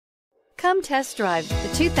Come test drive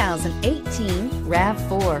the 2018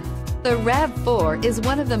 RAV4. The RAV4 is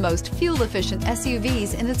one of the most fuel-efficient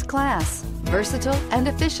SUVs in its class. Versatile and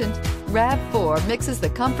efficient, RAV4 mixes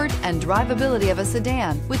the comfort and drivability of a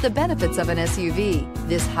sedan with the benefits of an SUV.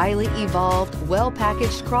 This highly evolved,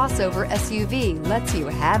 well-packaged crossover SUV lets you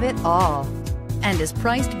have it all and is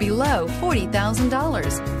priced below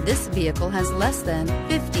 $40,000. This vehicle has less than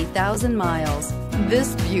 50,000 miles.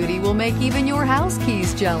 This beauty will make even your house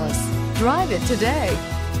keys jealous. Drive it today.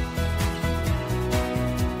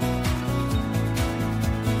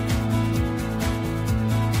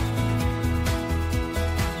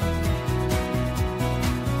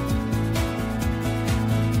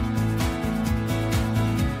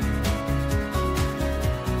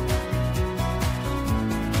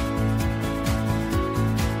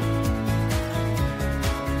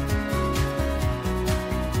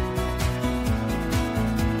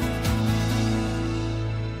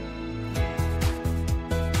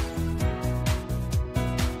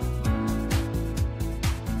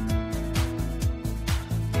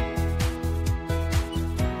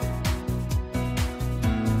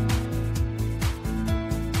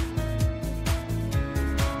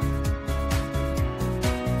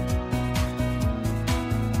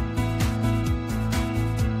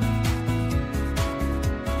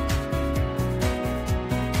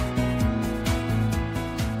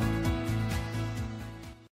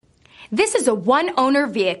 This is a one-owner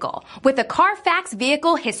vehicle with a Carfax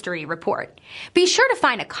Vehicle History Report. Be sure to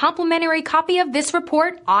find a complimentary copy of this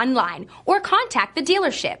report online or contact the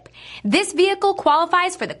dealership. This vehicle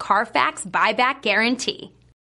qualifies for the Carfax Buyback Guarantee.